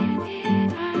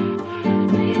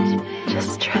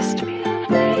 Just trust me.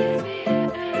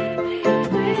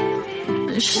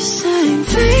 She's saying,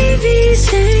 baby,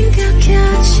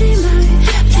 saenggakaji,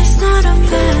 there's not a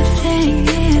bad thing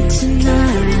here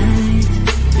tonight.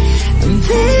 And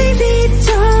baby,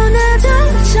 tteonado,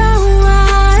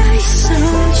 좋아했어,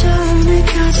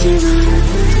 오늘까지만.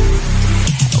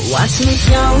 Watch me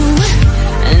go,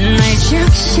 날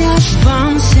적셔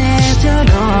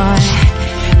bamsaedorok.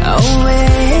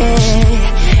 away.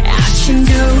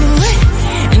 Achimdo,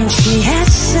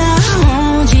 Chwihaeseo,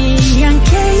 오지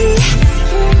않게.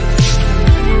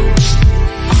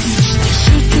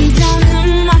 시키던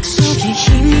음악 속에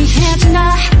힘이 해지나.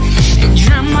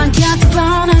 Drama got the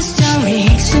bonus story.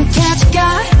 익숙해져가.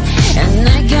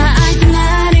 내가 알던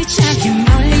나를 찾기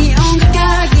멀리 온 것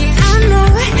같기. I know,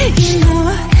 you know,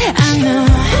 I know.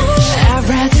 I'd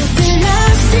rather be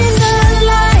lost in the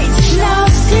lights,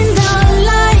 lost in the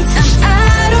lights. I'm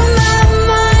out of my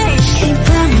mind. 이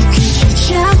밤이 그저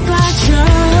잡아줘.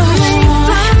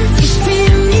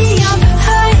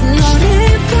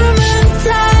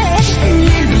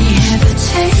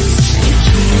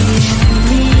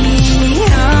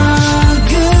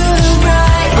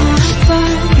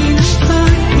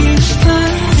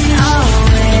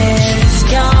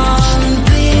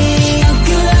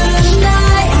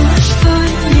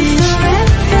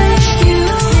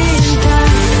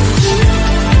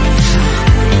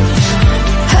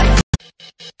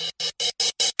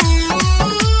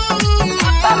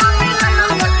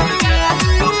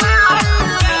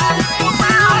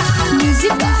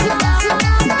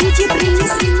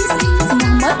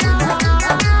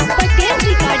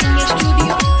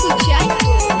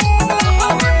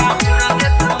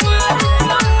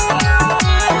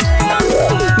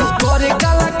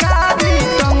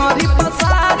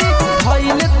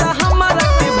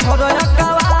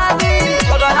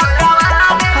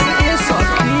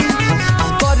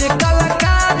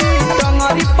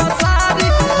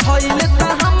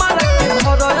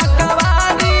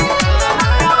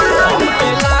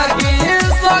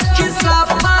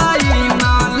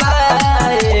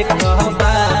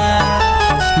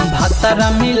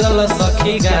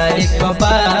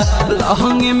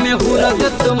 लहंगे में हुरग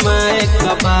तुम्हारे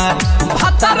कबा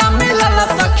भतरा मिलल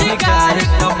सखी गाय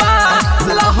कबा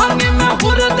लहंगे में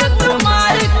हुरग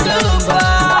तुम्हारे कबा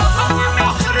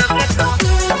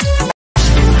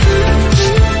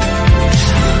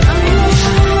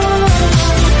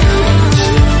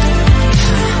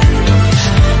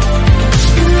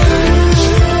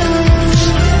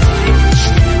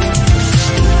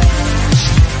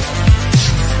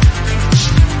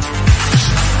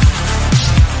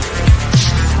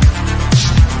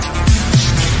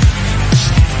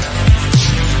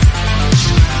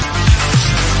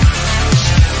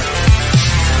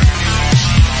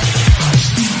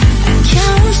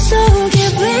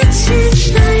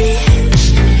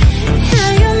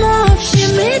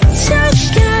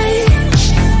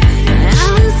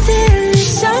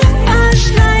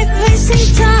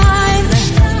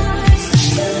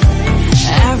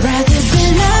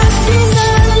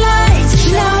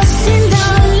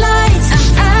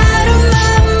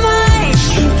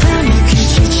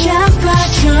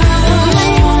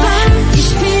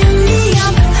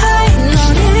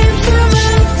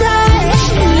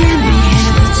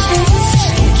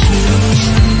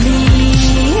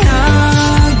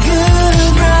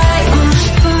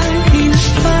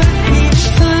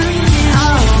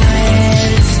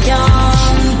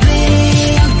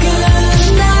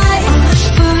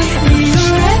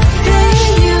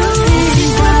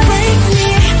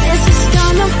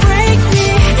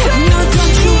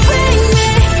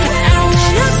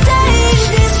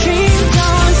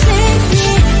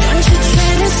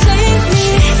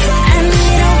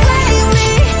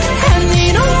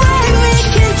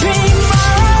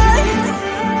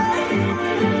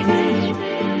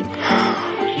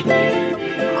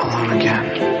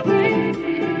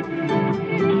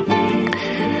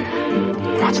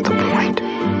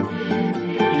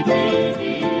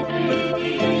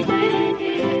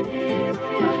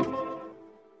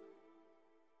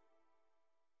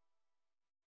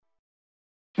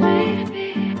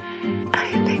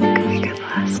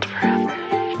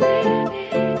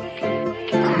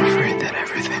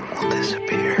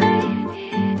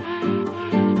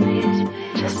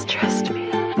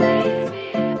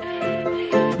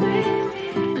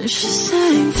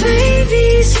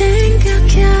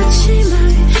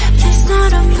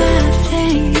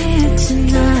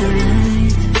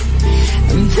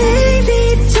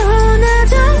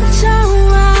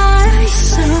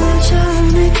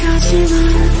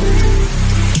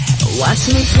Watch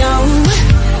me go,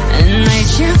 and I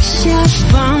jeoksyeo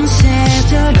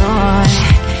bamsaedorok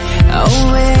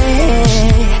away.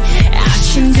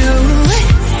 Achimdo,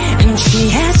 and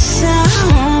Chwihaeseo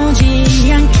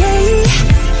anke.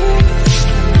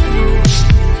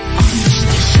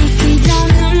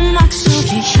 Sikkeureoun Eumak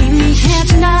Soge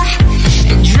Huimihaejin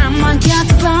Deurama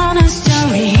gateun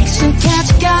story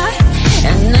Iksukaejyeo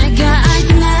and Nega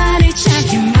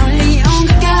chatgien meolli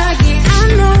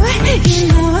oneulkkajiman.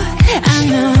 I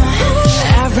know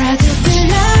I'd rather be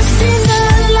lost in the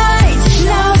lights,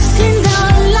 lost in the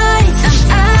lights.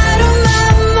 I don't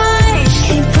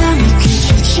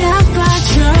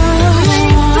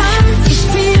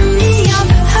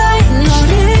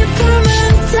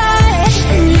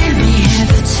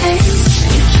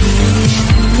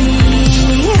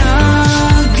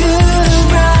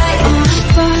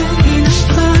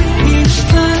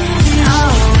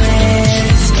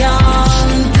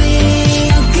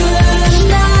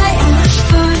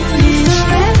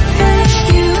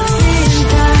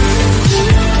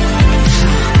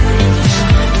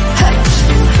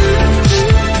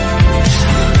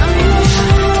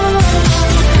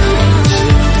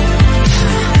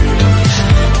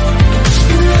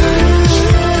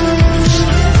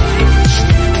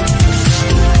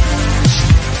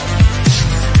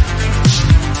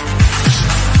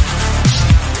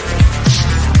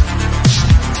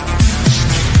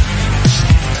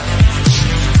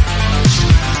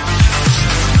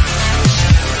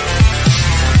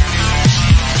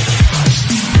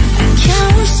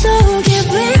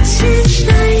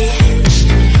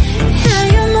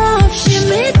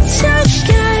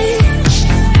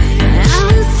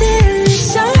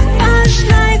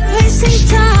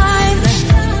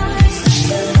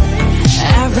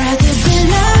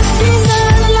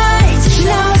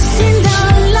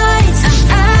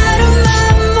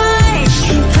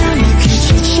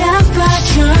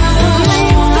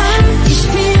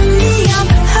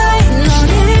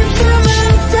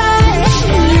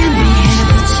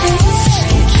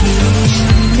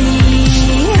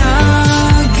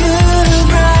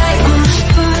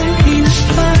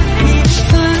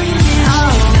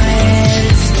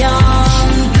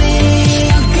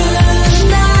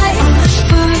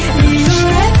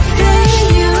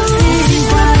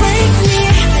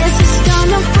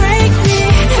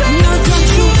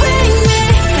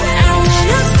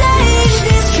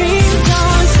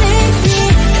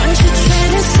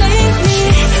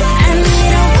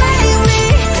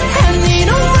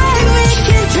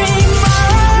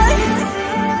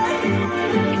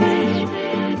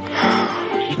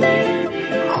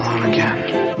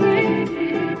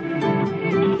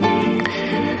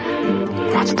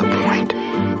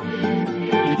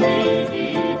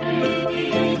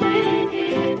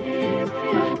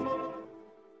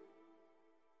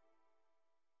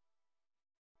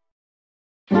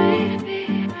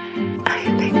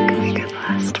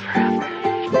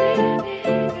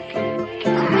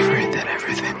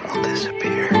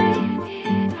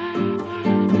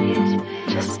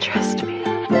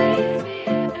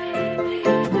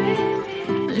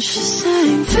She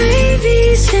said,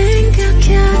 baby,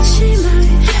 saenggakaji,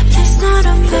 there's not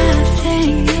a bad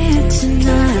thing here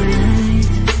tonight.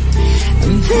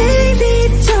 Baby,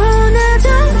 tteonado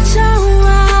좋아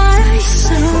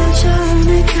있어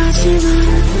오늘까지만.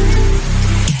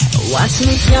 Watch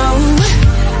me go,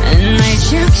 날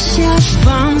적셔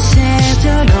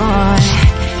bamsaedorok.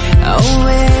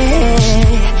 Oh,